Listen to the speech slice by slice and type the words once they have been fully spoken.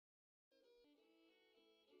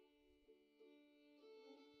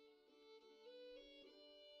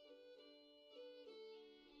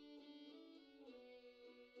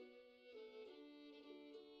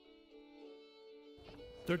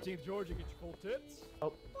13th Georgia, get your full tits.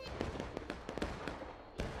 Oh.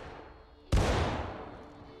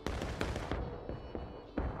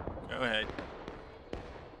 Go ahead.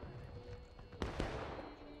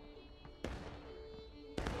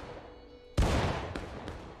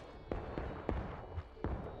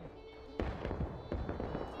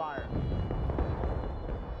 Fire.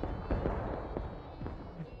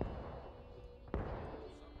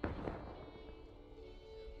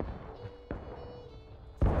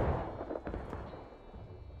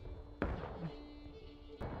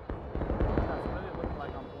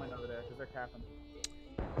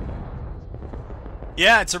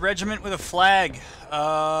 Yeah, it's a regiment with a flag. You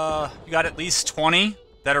got at least 20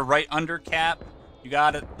 that are right under cap. You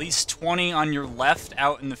got at least 20 on your left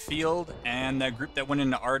out in the field, and that group that went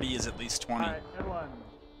into Artie is at least 20. Alright, everyone,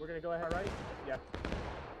 we're gonna go ahead right? Yeah.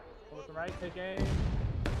 Go with the right, take aim.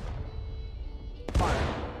 Fire.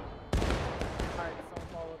 Alright, someone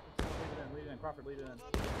follow it. Lead it in. Crawford, lead it in.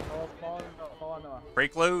 Fall on Noah.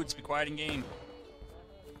 Break loads, be quiet in game.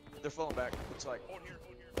 They're falling back, looks like.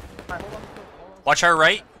 Alright, hold on. Watch our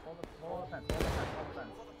right. Hold on the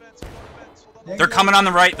fence. They're coming on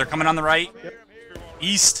the right. They're coming on the right. Yep.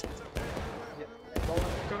 East.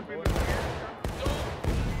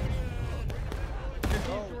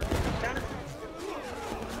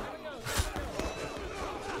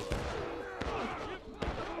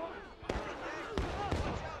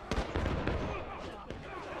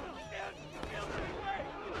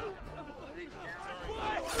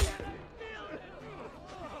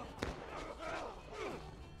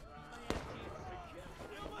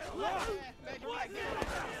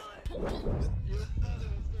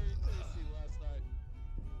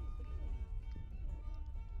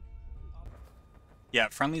 Yeah,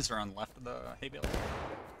 friendlies are on left of the hay bale.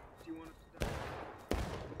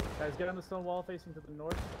 Guys, get on the stone wall facing to the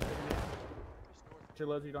north. Get your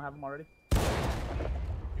loads if you don't have them already.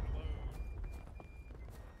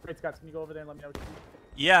 GreatScots, can you go over there and let me know what you see?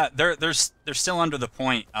 Yeah, they're still under the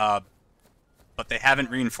point, but they haven't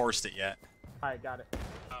reinforced it yet. Alright, got it.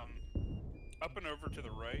 Up and over to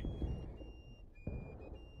the right.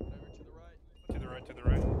 Over to the right. To the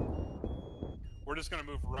right. We're just gonna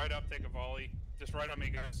move right up, take a volley. Just right on me,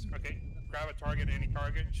 guys. Okay. Grab a target, any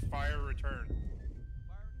target. Fire, return.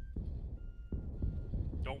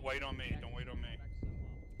 Don't wait on me. Don't wait on me.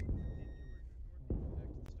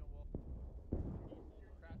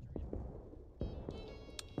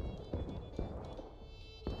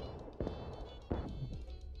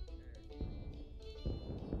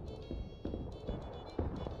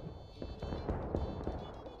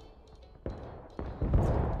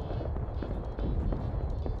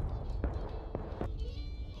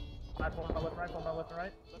 Pull on my left and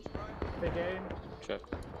right. Big aim. Check.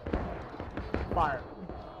 Fire.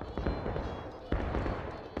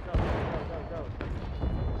 Go.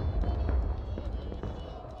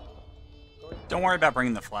 Don't worry about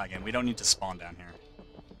bringing the flag in. We don't need to spawn down here.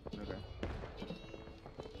 Okay.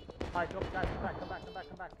 Alright, go, guys, come back.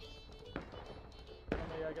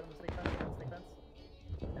 Get on the snake fence,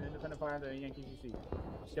 And independent fire on the Yankees UC.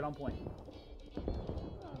 Just get on point.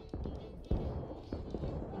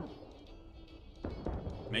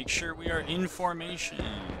 Make sure we are in formation.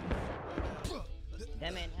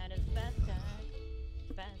 That man had his fast attack.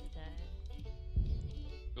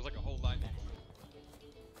 There's like a whole line.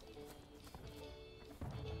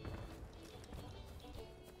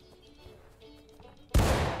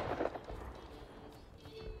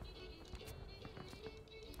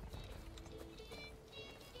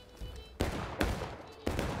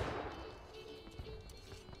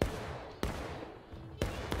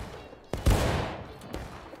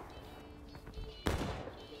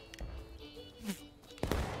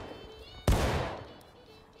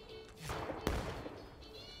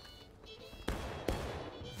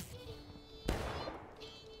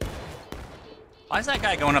 Why is that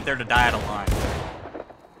guy going up there to die at a line?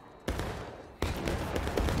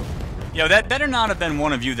 Yo, that better not have been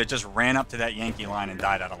one of you that just ran up to that Yankee line and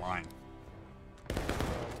died at a line.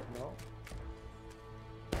 No.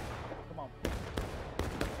 Come on.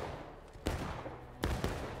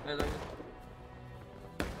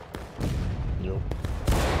 Nope.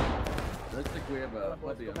 Looks like we have a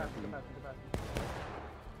puppy on the team.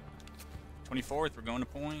 24th, we're going to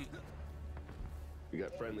point. We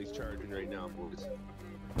got friendlies charging right now, boys.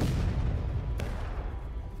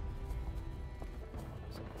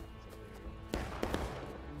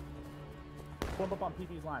 Form up on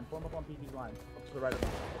PP's line. Up to the right of them.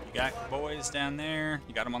 You got boys down there.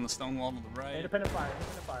 You got them on the stone wall to the right. Independent fire.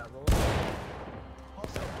 Roll.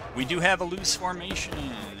 We do have a loose formation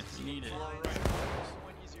if you need it.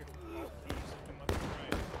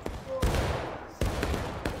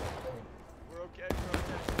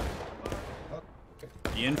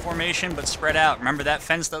 Be in formation, but spread out. Remember, that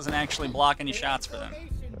fence doesn't actually block any shots for them.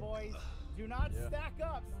 Formation, boys. Do not stack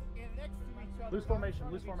up and next to each other. Loose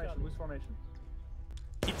formation, loose formation, loose formation.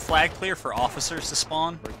 Keep flag clear for officers to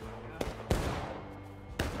spawn.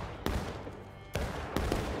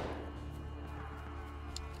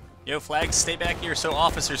 Yo, flags, stay back here so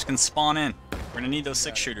officers can spawn in. We're gonna need those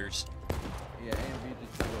 6-shooters. Yeah, A and B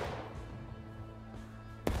just do it.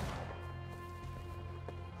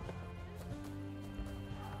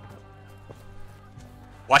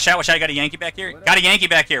 Watch out, got a Yankee back here. Got a Yankee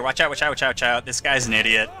back here. Watch out, watch out. This guy's an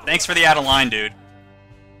idiot. Thanks for the out of line, dude.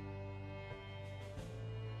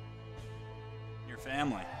 Your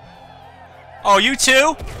family. Oh, you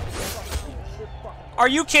too? Are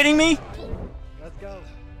you kidding me? Let's go.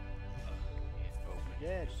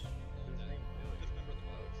 Yes.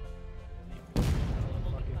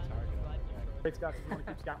 Great Scots, if you want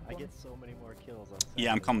to keep scouting. I get so many more kills on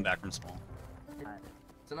Yeah, I'm coming back from small. Alright.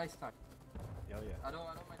 It's a nice time. Oh yeah. I don't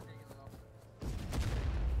mind taking it off.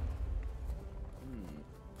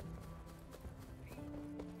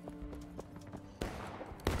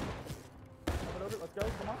 Come over, let's go,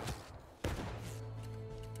 come on.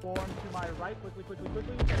 Form to my right, quickly. Make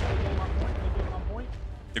game on point.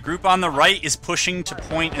 The group on the right is pushing to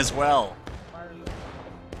point as well. Fire.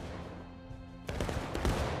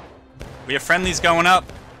 We have friendlies going up.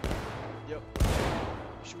 Yep.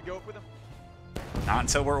 Should we go up with them? Not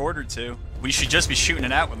until we're ordered to. We should just be shooting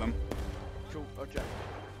it out with them. Cool. Okay.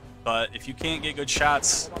 But if you can't get good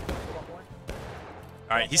shots... Hold on point.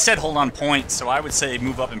 Alright, he said hold on point, so I would say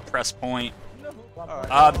move up and press point.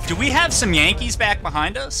 Alright. Do we have some Yankees back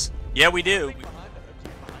behind us? Yeah, we do.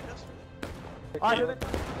 Alright, here they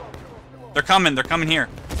come. They're coming here.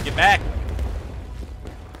 Get back.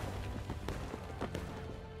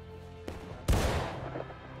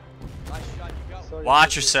 Nice shot, you got.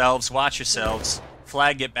 Watch yourselves.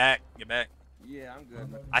 Flag, get back. Yeah, I'm good.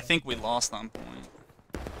 I think we lost on point.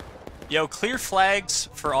 Yo, clear flags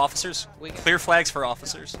for officers. Clear flags for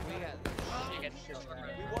officers. We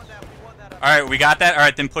won that. Alright, we got that?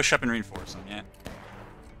 Alright, then push up and reinforce them, yeah.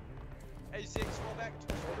 Hey, Zig, scroll back to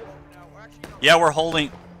now. We're actually not. Yeah, we're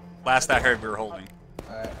holding. Last I heard, we were holding.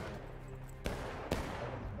 Alright.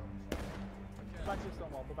 Pull back to the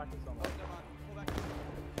stone wall. Pull back.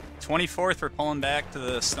 24th, we're pulling back to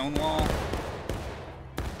the stone wall.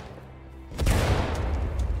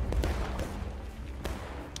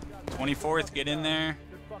 "24th, get in there."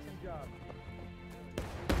 Good fucking job.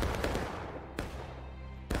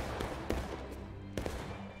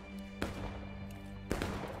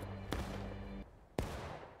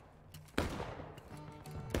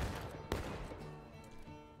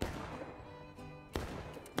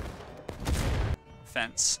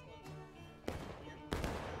 Fence.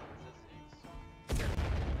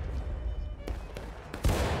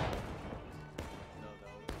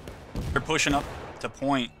 They're pushing up to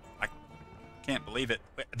point. I can't believe it.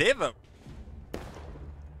 Wait, they have a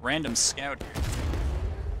random scout here.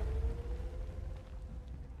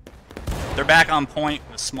 They're back on point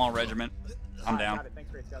with a small regiment. I'm down. Got it.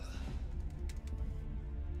 Thanks, Great Scots.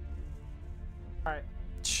 Alright,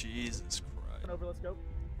 Jesus Christ. over, let's go.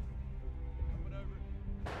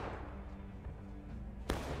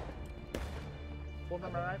 Pull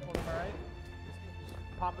them right. Just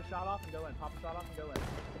pop a shot off and go in.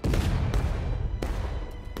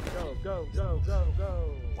 Go.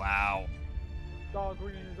 Wow. Dog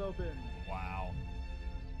green is open. Wow.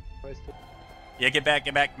 Yeah, get back.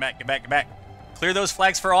 Clear those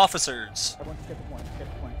flags for officers. Everyone just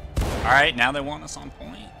get the point. Alright, now they want us on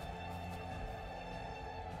point.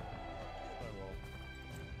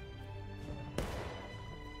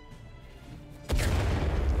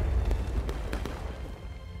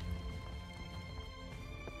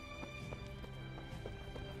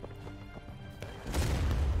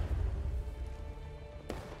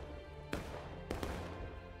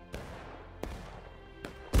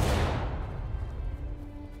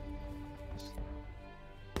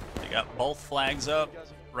 Got both flags up,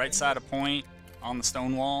 right side of point, on the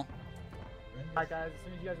stone wall. Alright guys, as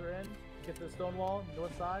soon as you guys are in, get to the stone wall,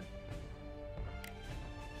 north side.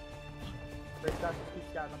 Great Scots, just keep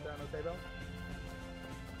scouting up there on those hay bales.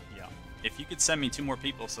 Yeah. If you could send me 2 more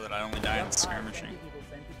people so that I only die in the skirmishing. Same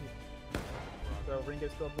two people. So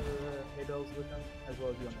Ringo's still up to the hay bales with them, as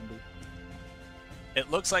well as you on MB. It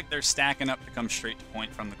looks like they're stacking up to come straight to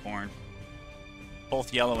point from the corn.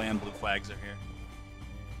 Both yellow and blue flags are here.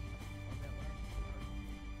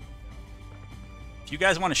 If you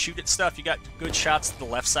guys want to shoot at stuff, you got good shots to the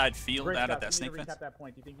left side field Great out Scots, at that we snake need to fence. recap that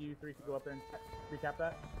point. Do you think you three could go up there and recap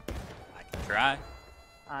that? I can try.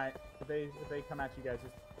 Alright, if they come at you guys,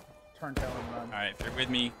 just turn tail and run. Alright, if you're with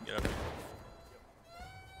me, get up here.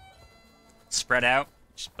 Spread out,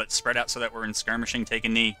 but spread out so that we're in skirmishing. Take a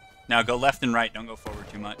knee. Now go left and right. Don't go forward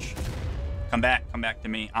too much. Come back to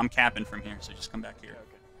me. I'm capping from here, so just come back here.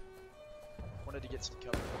 Okay. Wanted to get some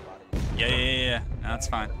cover in the body. Yeah. No, that's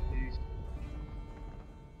fine.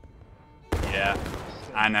 Yeah,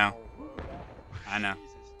 I know. Jesus.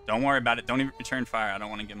 Don't worry about it. Don't even return fire. I don't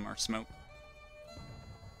want to give them our smoke.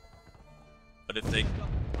 But if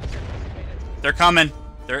they're coming.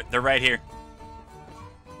 They're right here.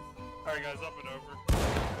 Alright guys, up and over.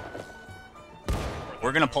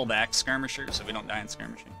 We're gonna pull back, skirmishers, so we don't die in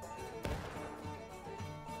skirmishing.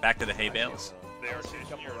 Back to the hay bales. They are I see a chasing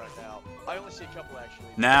couple you right now. I only see a couple actually.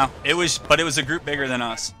 No, it was a group bigger than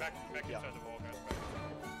us. Back Yeah. inside the wall, guys.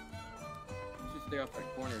 Just stay off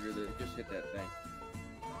that corner, dude. Just hit that thing.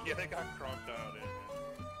 Yeah, they got cronked out in.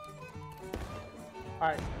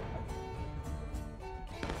 Alright.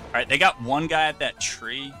 Alright, they got one guy at that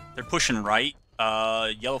tree. They're pushing right.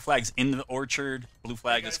 Yellow flag's in the orchard. Blue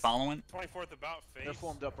flag is following. 24th about face. They're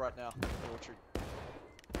formed up right now. The orchard.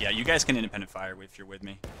 Yeah, you guys can independent fire if you're with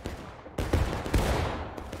me.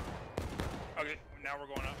 Okay, now we're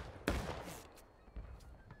going up.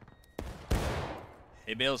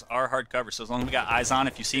 Hay bales are hard cover, so as long as we got eyes on,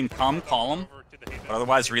 if you see them come, call them. Over to the hay But bale.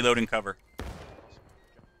 otherwise, reload and cover.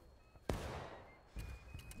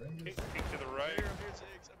 Peek to the right. I'm here,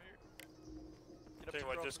 Ziggs. I'm here. Get up Tell you to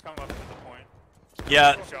what, Crawford. just come up to the point.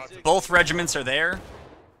 Yeah, Shots. both regiments are there.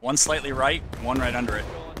 One slightly right, one right under it.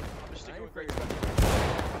 Going. I'm just sticking with Greg.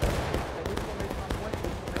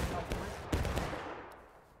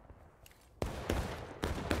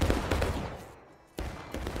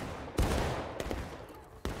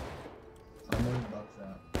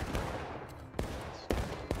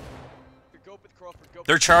 Go with Crawford. Go.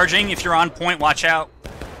 They're charging. If you're on point, watch out.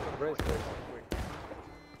 Come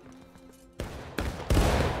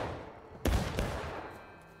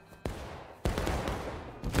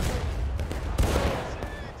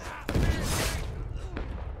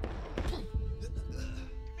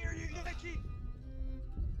here, you Yankee.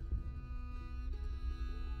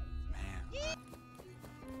 Man.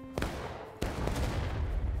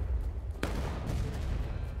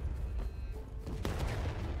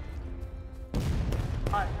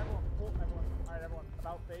 Alright, everyone, pull, everyone. Alright, everyone,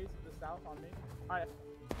 about face to the south on me. Alright.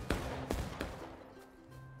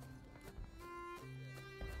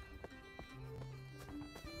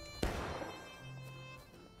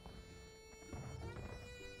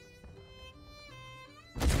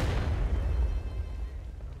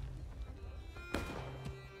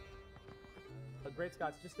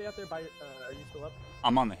 GreatScots, just stay out there by. Are you still up?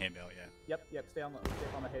 I'm on the hay bale, yeah. Yep. Stay on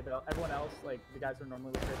the hay bale. Everyone else, like the guys who are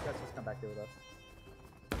normally with GreatScots, just come back here with us.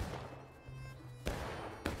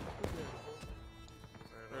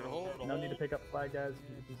 No need to pick up flag, guys.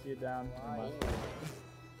 If you see it down.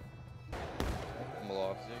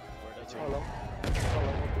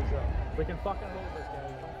 We can fucking hold this,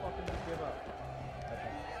 guys. Don't fucking give up.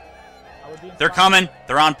 I would be They're coming.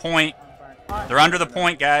 They're on point. Alright, They're under the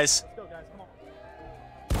point, guys. let's go, guys. Come on.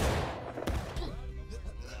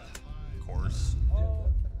 Of course.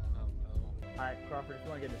 Alright, Crawford, if you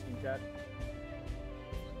want to get in the team chat.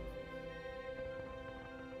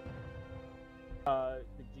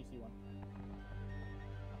 The GC one.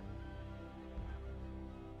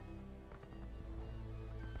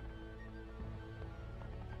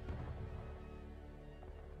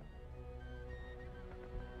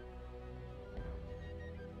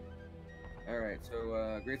 Alright, so,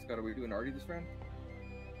 GreatScot, are we doing arty this round?